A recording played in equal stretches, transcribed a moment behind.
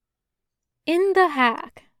In the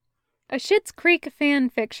Hack, a Schitt's Creek fan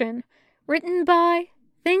fiction, written by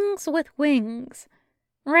Things with Wings,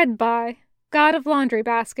 read by God of Laundry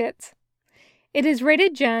Baskets. It is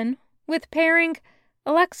rated Gen, with pairing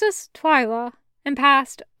Alexis Twyla and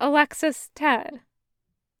past Alexis Ted.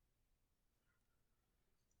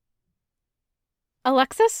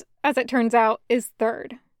 Alexis, as it turns out, is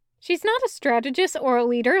third. She's not a strategist or a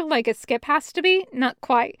leader like a Skip has to be, not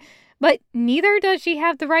quite. But neither does she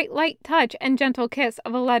have the right light touch and gentle kiss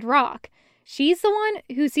of a lead rock. She's the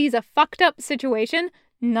one who sees a fucked up situation,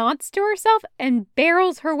 nods to herself, and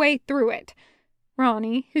barrels her way through it.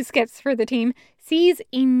 Ronnie, who skips for the team, sees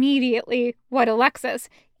immediately what Alexis,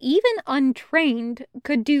 even untrained,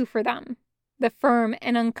 could do for them. The firm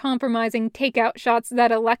and uncompromising takeout shots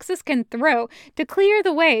that Alexis can throw to clear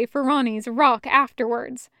the way for Ronnie's rock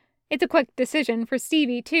afterwards. It's a quick decision for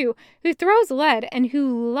Stevie, too, who throws lead and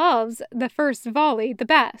who loves the first volley the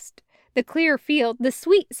best. The clear field, the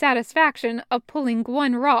sweet satisfaction of pulling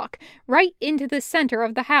one rock right into the center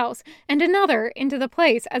of the house and another into the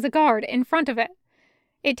place as a guard in front of it.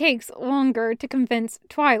 It takes longer to convince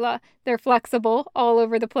Twyla, their flexible,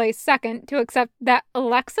 all-over-the-place second, to accept that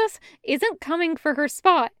Alexis isn't coming for her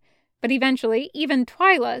spot. But eventually, even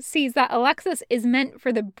Twyla sees that Alexis is meant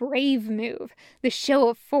for the brave move, the show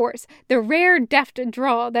of force, the rare deft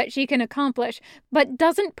draw that she can accomplish, but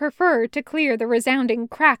doesn't prefer to clear the resounding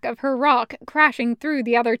crack of her rock crashing through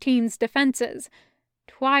the other team's defenses.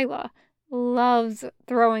 Twyla loves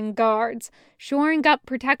throwing guards, shoring up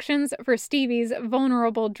protections for Stevie's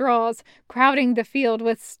vulnerable draws, crowding the field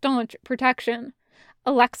with staunch protection.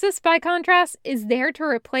 Alexis, by contrast, is there to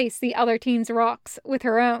replace the other team's rocks with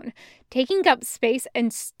her own, taking up space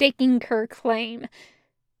and staking her claim.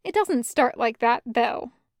 It doesn't start like that,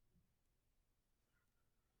 though.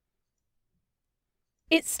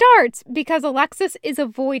 It starts because Alexis is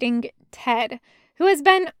avoiding Ted, who has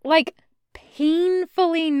been,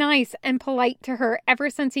 painfully nice and polite to her ever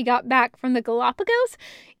since he got back from the Galapagos,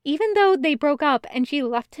 even though they broke up and she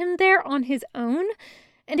left him there on his own.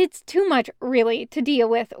 And it's too much, really, to deal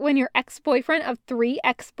with when your ex-boyfriend of 3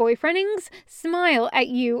 ex-boyfriendings smile at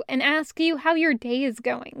you and ask you how your day is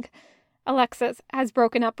going. Alexis has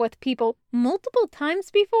broken up with people multiple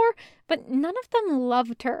times before, but none of them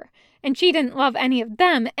loved her, and she didn't love any of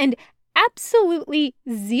them, and absolutely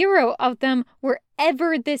 0 of them were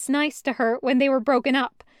ever this nice to her when they were broken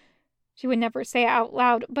up. She would never say it out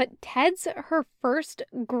loud, but Ted's her first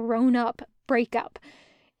grown-up breakup.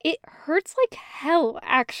 It hurts like hell,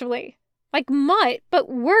 actually. Like Mutt, but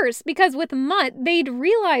worse, because with Mutt, they'd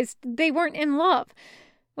realized they weren't in love.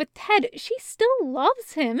 With Ted, she still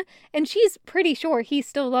loves him, and she's pretty sure he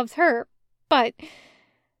still loves her. But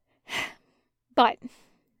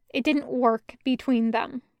it didn't work between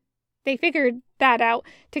them. They figured that out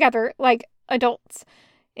together like adults.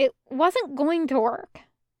 It wasn't going to work.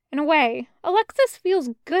 In a way, Alexis feels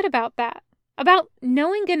good about that, about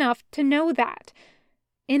knowing enough to know that.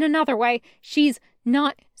 In another way, she's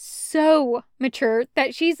not so mature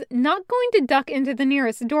that she's not going to duck into the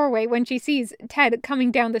nearest doorway when she sees Ted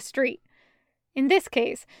coming down the street. In this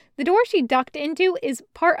case, the door she ducked into is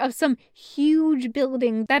part of some huge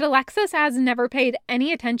building that Alexis has never paid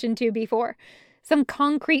any attention to before. Some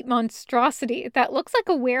concrete monstrosity that looks like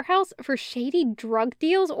a warehouse for shady drug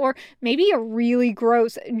deals or maybe a really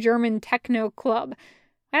gross German techno club.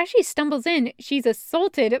 As she stumbles in, she's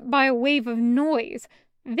assaulted by a wave of noise.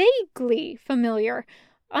 Vaguely familiar,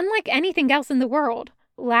 unlike anything else in the world.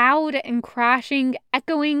 Loud and crashing,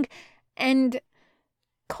 echoing, and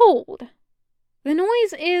cold. The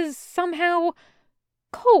noise is somehow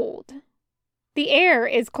cold. The air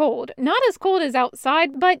is cold. Not as cold as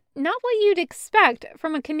outside, but not what you'd expect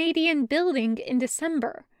from a Canadian building in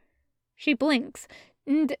December. She blinks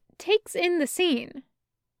and takes in the scene.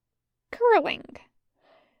 Curling.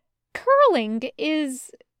 Curling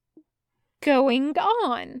is going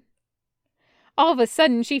on. All of a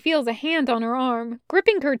sudden, she feels a hand on her arm,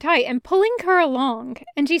 gripping her tight and pulling her along,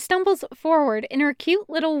 and she stumbles forward in her cute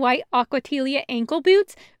little white Aquatilia ankle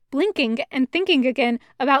boots, blinking and thinking again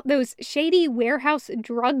about those shady warehouse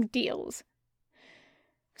drug deals.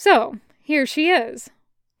 So, here she is,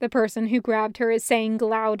 the person who grabbed her is saying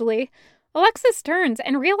loudly. Alexis turns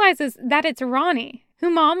and realizes that it's Ronnie, who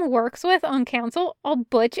Mom works with on council, all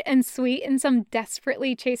butch and sweet in some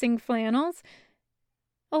desperately chasing flannels.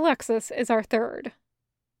 Alexis is our third.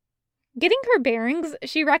 Getting her bearings,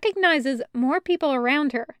 she recognizes more people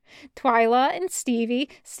around her. Twyla and Stevie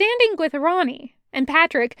standing with Ronnie, and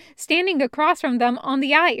Patrick standing across from them on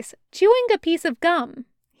the ice, chewing a piece of gum.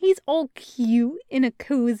 He's all cute in a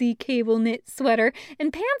cozy cable knit sweater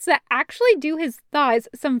and pants that actually do his thighs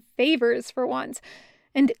some favors for once.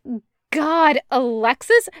 And God,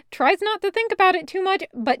 Alexis tries not to think about it too much,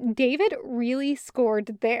 but David really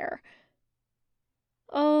scored there.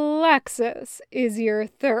 Alexis is your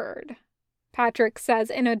third, Patrick says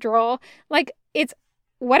in a drawl, like it's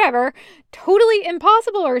whatever, totally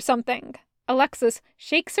impossible or something. Alexis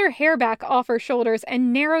shakes her hair back off her shoulders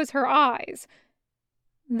and narrows her eyes.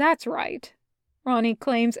 That's right, Ronnie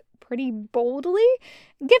claims pretty boldly,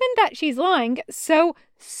 given that she's lying so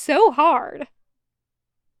hard.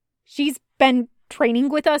 She's been training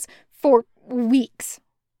with us for weeks,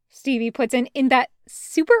 Stevie puts in that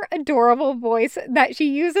super adorable voice that she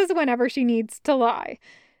uses whenever she needs to lie.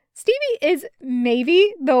 Stevie is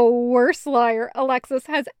maybe the worst liar Alexis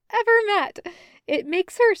has ever met. It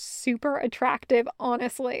makes her super attractive,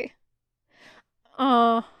 honestly.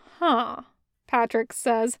 Uh-huh, Patrick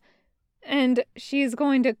says. And she's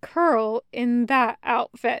going to curl in that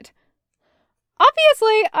outfit.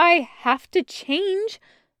 Obviously, I have to change,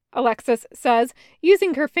 Alexis says,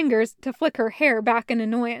 using her fingers to flick her hair back in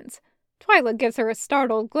annoyance. Twyla gives her a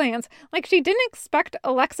startled glance, like she didn't expect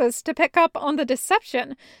Alexis to pick up on the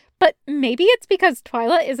deception. But maybe it's because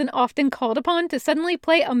Twyla isn't often called upon to suddenly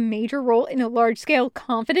play a major role in a large-scale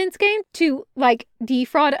confidence game to,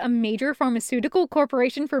 defraud a major pharmaceutical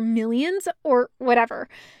corporation for millions or whatever.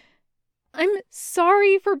 I'm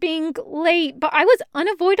sorry for being late, but I was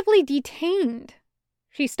unavoidably detained.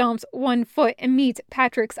 She stomps one foot and meets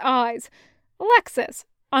Patrick's eyes. Alexis,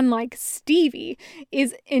 unlike Stevie,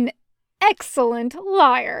 is an excellent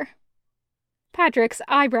liar. Patrick's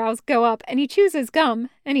eyebrows go up and he chews his gum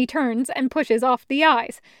and he turns and pushes off the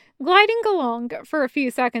ice, gliding along for a few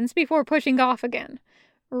seconds before pushing off again.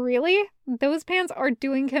 Really? Those pants are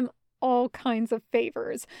doing him all kinds of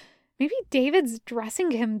favors. Maybe David's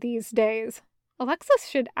dressing him these days. Alexis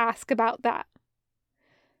should ask about that.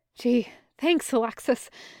 Gee, thanks, Alexis,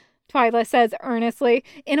 Twyla says earnestly,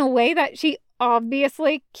 in a way that she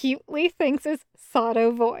obviously cutely thinks is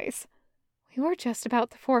Sato voice. We were just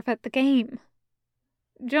about to forfeit the game.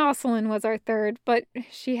 Jocelyn was our third, but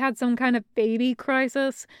she had some kind of baby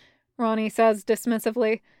crisis, Ronnie says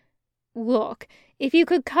dismissively. Look, if you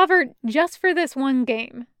could cover just for this one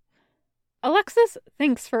game. Alexis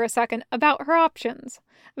thinks for a second about her options,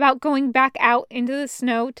 about going back out into the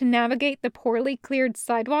snow to navigate the poorly cleared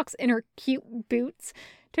sidewalks in her cute boots,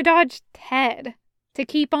 to dodge Ted, to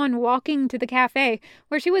keep on walking to the cafe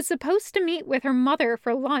where she was supposed to meet with her mother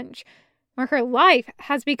for lunch, where her life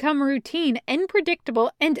has become routine and predictable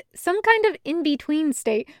and some kind of in-between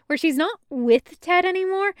state where she's not with Ted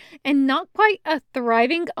anymore and not quite a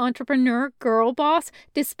thriving entrepreneur girl boss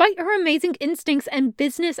despite her amazing instincts and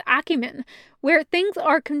business acumen, where things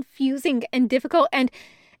are confusing and difficult and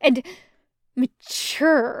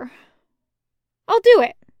mature. I'll do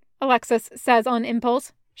it, Alexis says on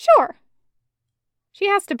impulse. Sure. She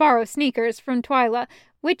has to borrow sneakers from Twyla,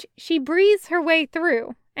 which she breezes her way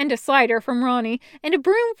through, and a slider from Ronnie, and a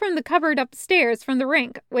broom from the cupboard upstairs from the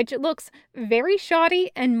rink, which looks very shoddy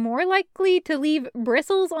and more likely to leave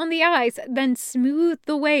bristles on the ice than smooth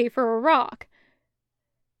the way for a rock.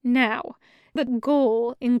 Now, the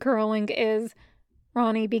goal in curling is,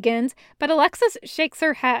 Ronnie begins, but Alexis shakes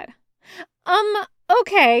her head.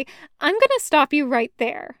 Okay, I'm gonna stop you right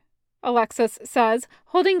there, Alexis says,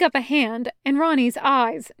 holding up a hand, and Ronnie's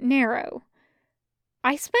eyes narrow.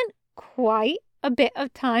 I spent quite a bit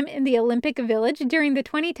of time in the Olympic Village during the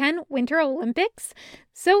 2010 Winter Olympics,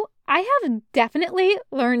 so I have definitely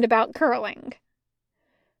learned about curling.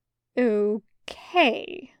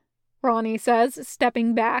 Okay, Ronnie says,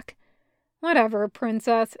 stepping back. Whatever,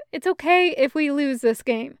 princess. It's okay if we lose this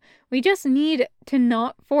game. We just need to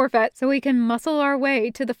not forfeit so we can muscle our way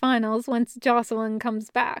to the finals once Jocelyn comes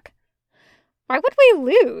back. Why would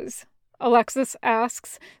we lose? Alexis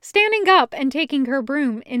asks, standing up and taking her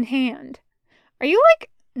broom in hand. Are you,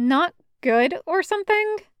 not good or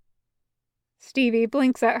something? Stevie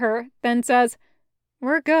blinks at her, then says,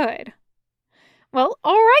 We're good. Well,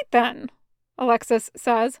 all right then, Alexis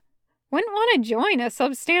says. Wouldn't want to join a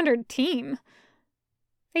substandard team.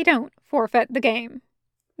 They don't forfeit the game.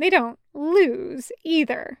 They don't lose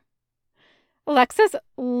either. Alexis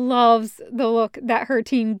loves the look that her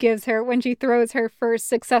team gives her when she throws her first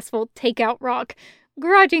successful takeout rock,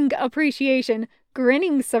 grudging appreciation,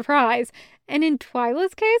 grinning surprise, and in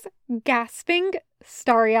Twyla's case, gasping,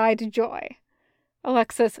 starry-eyed joy.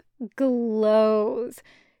 Alexis glows.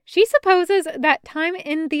 She supposes that time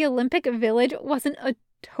in the Olympic Village wasn't a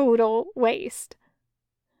total waste.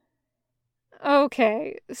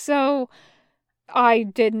 Okay, so I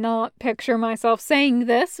did not picture myself saying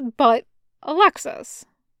this, but Alexis.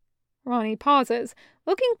 Ronnie pauses,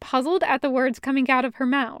 looking puzzled at the words coming out of her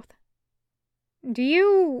mouth. Do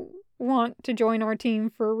you want to join our team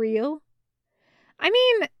for real? I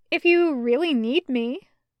mean, if you really need me,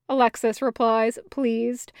 Alexis replies,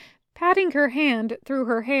 pleased, patting her hand through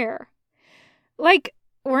her hair. Like,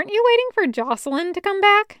 weren't you waiting for Jocelyn to come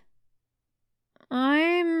back?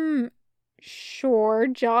 I'm sure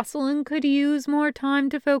Jocelyn could use more time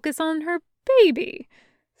to focus on her baby,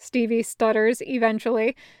 Stevie stutters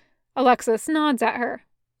eventually. Alexis nods at her.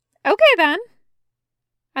 Okay then.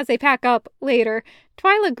 As they pack up later,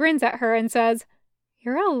 Twyla grins at her and says,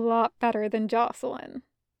 You're a lot better than Jocelyn.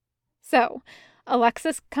 So,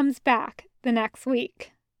 Alexis comes back the next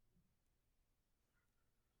week.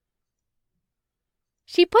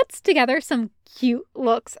 She puts together some cute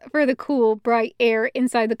looks for the cool, bright air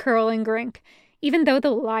inside the curling rink. Even though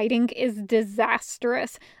the lighting is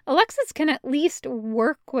disastrous, Alexis can at least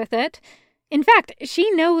work with it. In fact,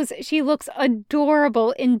 she knows she looks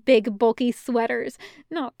adorable in big, bulky sweaters.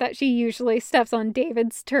 Not that she usually steps on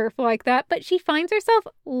David's turf like that, but she finds herself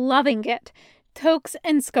loving it. Toques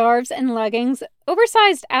and scarves and leggings,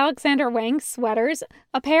 oversized Alexander Wang sweaters,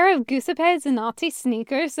 a pair of Giuseppe Zanotti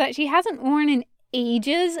sneakers that she hasn't worn in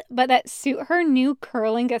ages, but that suit her new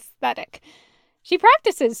curling aesthetic. She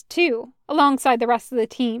practices, too, alongside the rest of the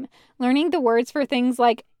team, learning the words for things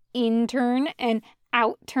like intern and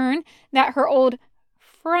outturn that her old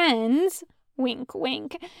friends, wink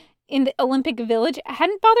wink, in the Olympic Village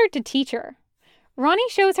hadn't bothered to teach her. Ronnie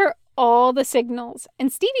shows her all the signals,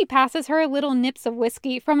 and Stevie passes her little nips of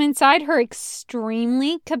whiskey from inside her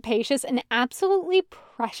extremely capacious and absolutely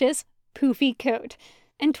precious poofy coat.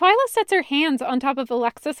 And Twyla sets her hands on top of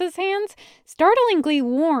Alexis's hands, startlingly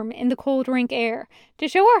warm in the cold rink air, to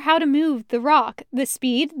show her how to move the rock, the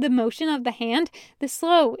speed, the motion of the hand, the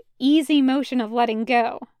slow, easy motion of letting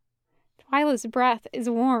go. Twyla's breath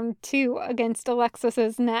is warm, too, against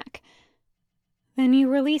Alexis's neck. Then you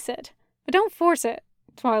release it. But don't force it,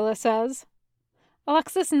 Twyla says.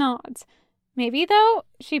 Alexis nods. Maybe, though,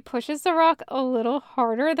 she pushes the rock a little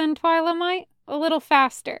harder than Twyla might, a little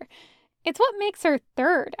faster. It's what makes her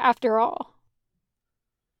third, after all.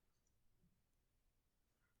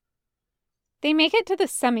 They make it to the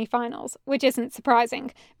semifinals, which isn't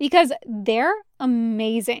surprising, because they're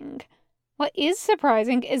amazing. What is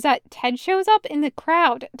surprising is that Ted shows up in the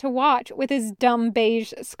crowd to watch with his dumb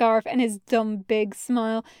beige scarf and his dumb big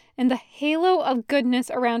smile, and the halo of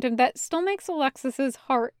goodness around him that still makes Alexis's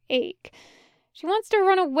heart ache. She wants to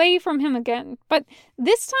run away from him again, but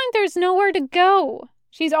this time there's nowhere to go.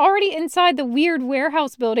 She's already inside the weird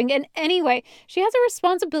warehouse building, and anyway, she has a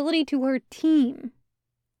responsibility to her team.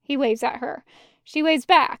 He waves at her. She waves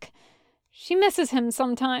back. She misses him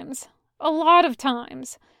sometimes. A lot of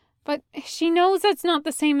times. But she knows that's not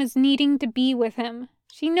the same as needing to be with him.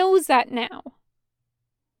 She knows that now.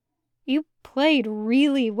 You played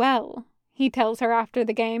really well, he tells her after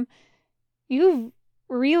the game. You've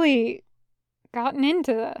really gotten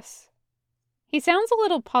into this. He sounds a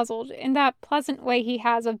little puzzled in that pleasant way he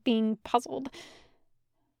has of being puzzled.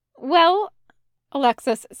 Well,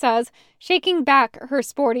 Alexis says, shaking back her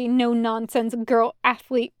sporty, no-nonsense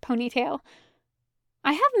girl-athlete ponytail.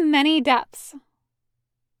 I have many depths.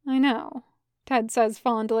 I know, Ted says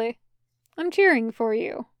fondly. I'm cheering for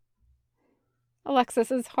you.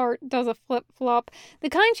 Alexis's heart does a flip-flop, the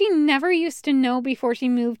kind she never used to know before she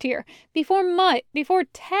moved here, before Mutt, before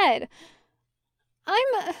Ted.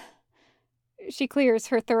 She clears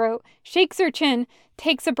her throat, shakes her chin,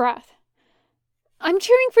 takes a breath. I'm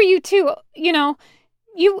cheering for you too, you know.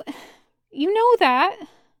 You know that.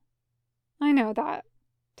 I know that,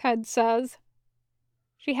 Ted says.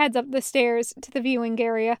 She heads up the stairs to the viewing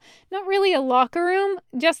area. Not really a locker room,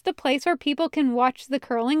 just the place where people can watch the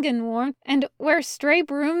curling in warmth and where stray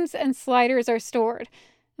brooms and sliders are stored,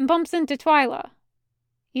 and bumps into Twyla.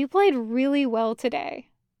 You played really well today,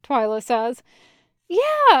 Twyla says.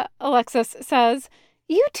 Yeah, Alexis says.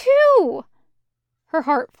 You too. Her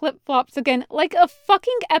heart flip-flops again, like a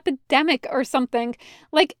fucking epidemic or something,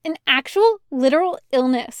 like an actual, literal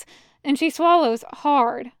illness, and she swallows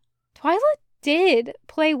hard. Twyla did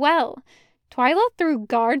play well. Twyla threw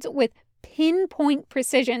guards with pinpoint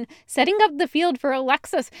precision, setting up the field for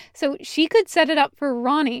Alexis so she could set it up for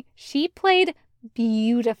Ronnie. She played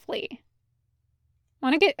beautifully.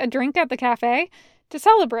 Want to get a drink at the cafe? To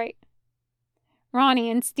celebrate.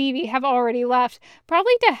 Ronnie and Stevie have already left,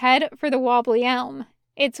 probably to head for the Wobbly Elm.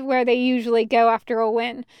 It's where they usually go after a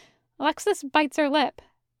win. Alexis bites her lip,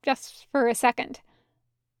 just for a second.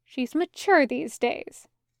 She's mature these days.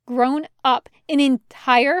 Grown up, an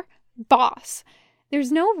entire boss.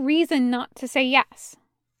 There's no reason not to say yes.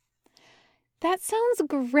 That sounds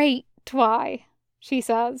great, Twy, she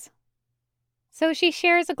says. So she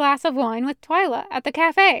shares a glass of wine with Twyla at the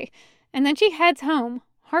cafe, and then she heads home,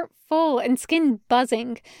 heart full and skin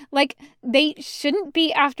buzzing, like they shouldn't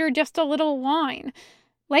be after just a little wine.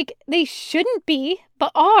 Like they shouldn't be,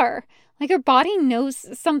 but are. Like her body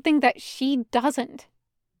knows something that she doesn't.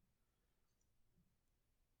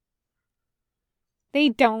 They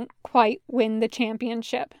don't quite win the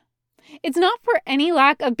championship. It's not for any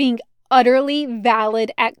lack of being utterly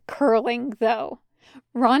valid at curling, though.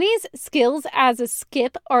 Ronnie's skills as a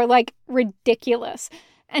skip are like ridiculous.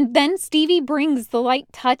 And then Stevie brings the light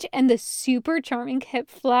touch and the super charming hip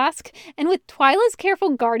flask. And with Twyla's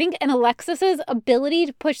careful guarding and Alexis's ability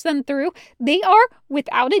to push them through, they are,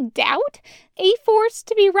 without a doubt, a force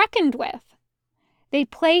to be reckoned with. They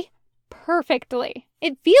play perfectly.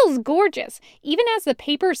 It feels gorgeous, even as the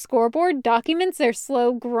paper scoreboard documents their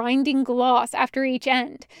slow, grinding gloss after each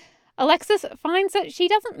end. Alexis finds that she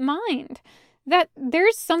doesn't mind, that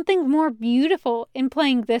there's something more beautiful in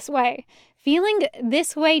playing this way, feeling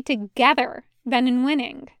this way together than in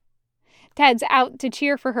winning. Ted's out to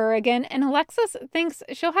cheer for her again, and Alexis thinks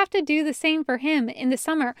she'll have to do the same for him in the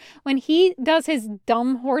summer when he does his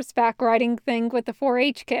dumb horseback riding thing with the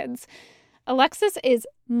 4-H kids. Alexis is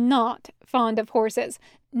not fond of horses,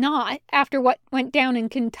 not after what went down in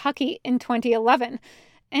Kentucky in 2011.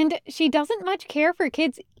 And she doesn't much care for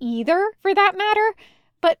kids either, for that matter,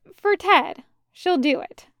 but for Ted, she'll do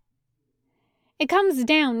it. It comes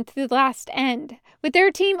down to the last end, with their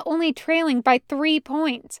team only trailing by 3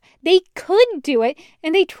 points. They could do it,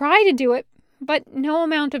 and they try to do it, but no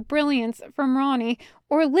amount of brilliance from Ronnie,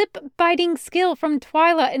 or lip-biting skill from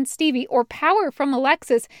Twyla and Stevie, or power from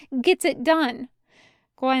Alexis gets it done.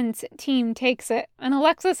 Gwen's team takes it, and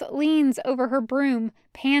Alexis leans over her broom,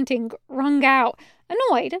 panting, wrung out,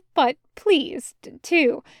 annoyed, but pleased,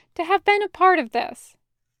 too, to have been a part of this.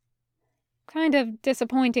 Kind of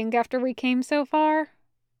disappointing after we came so far,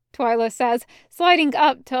 Twyla says, sliding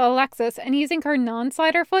up to Alexis and using her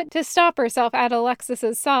non-slider foot to stop herself at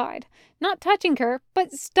Alexis's side. Not touching her,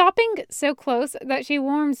 but stopping so close that she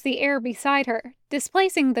warms the air beside her,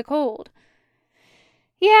 displacing the cold.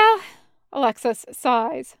 Yeah, Alexis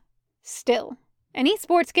sighs. Still, any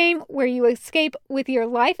sports game where you escape with your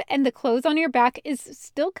life and the clothes on your back is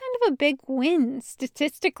still kind of a big win,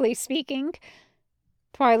 statistically speaking.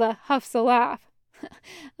 Twyla huffs a laugh.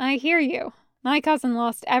 I hear you. My cousin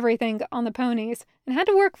lost everything on the ponies and had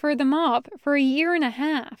to work for the mob for 1.5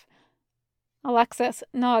 years. Alexis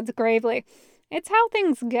nods gravely. It's how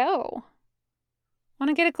things go. Want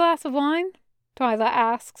to get a glass of wine? Twyla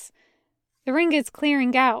asks. The ring is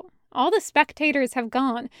clearing out. All the spectators have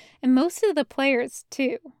gone, and most of the players,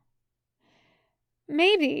 too.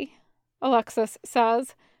 Maybe, Alexis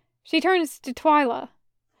says. She turns to Twyla.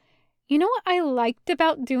 You know what I liked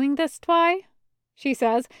about doing this, Twy? She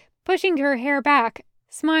says, pushing her hair back,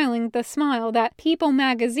 smiling the smile that People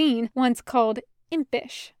magazine once called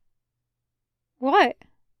impish. What?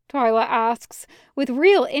 Twyla asks, with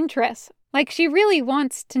real interest, like she really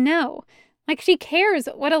wants to know, like she cares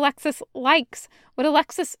what Alexis likes, what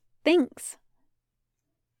Alexis thinks.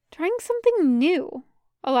 Trying something new,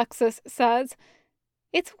 Alexis says.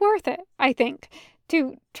 It's worth it, I think,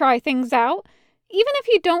 to try things out. Even if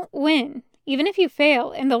you don't win, even if you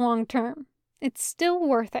fail in the long term, it's still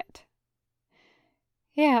worth it.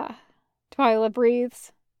 Yeah, Twyla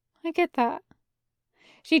breathes. I get that.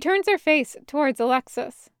 She turns her face towards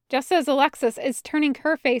Alexis, just as Alexis is turning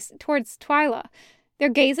her face towards Twyla. Their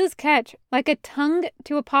gazes catch like a tongue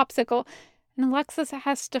to a popsicle, and Alexis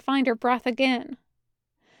has to find her breath again.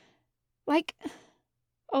 Like,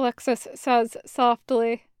 Alexis says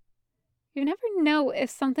softly, you never know if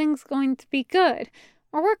something's going to be good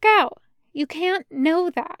or work out. You can't know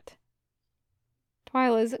that.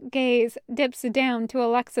 Twyla's gaze dips down to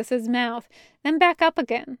Alexis's mouth, then back up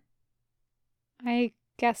again. I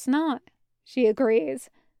guess not, she agrees.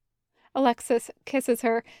 Alexis kisses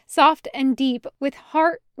her, soft and deep, with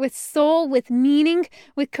heart, with soul, with meaning,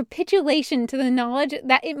 with capitulation to the knowledge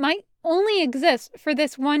that it might only exist for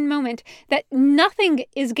this one moment, that nothing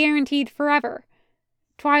is guaranteed forever.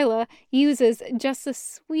 Twyla uses just the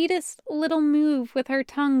sweetest little move with her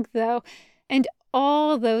tongue, though, and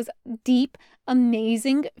all those deep,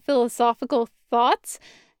 amazing philosophical thoughts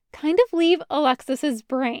kind of leave Alexis's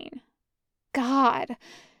brain. God.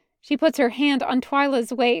 She puts her hand on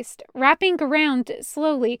Twyla's waist, wrapping around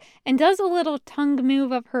slowly, and does a little tongue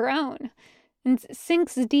move of her own, and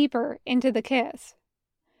sinks deeper into the kiss.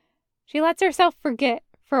 She lets herself forget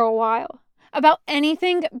for a while about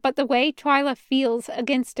anything but the way Twyla feels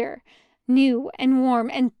against her, new and warm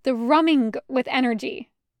and thrumming with energy.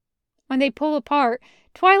 When they pull apart,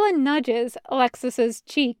 Twyla nudges Alexis's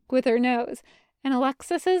cheek with her nose, and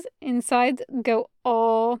Alexis's insides go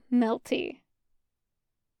all melty.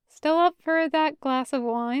 "Still up for that glass of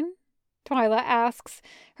wine?" Twyla asks,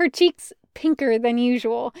 her cheeks pinker than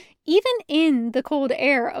usual, even in the cold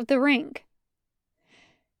air of the rink.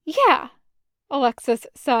 "Yeah," Alexis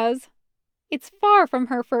says. It's far from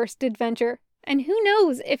her first adventure, and who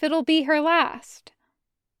knows if it'll be her last.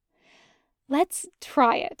 Let's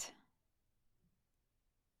try it.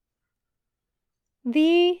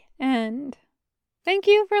 The end. Thank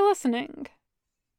you for listening.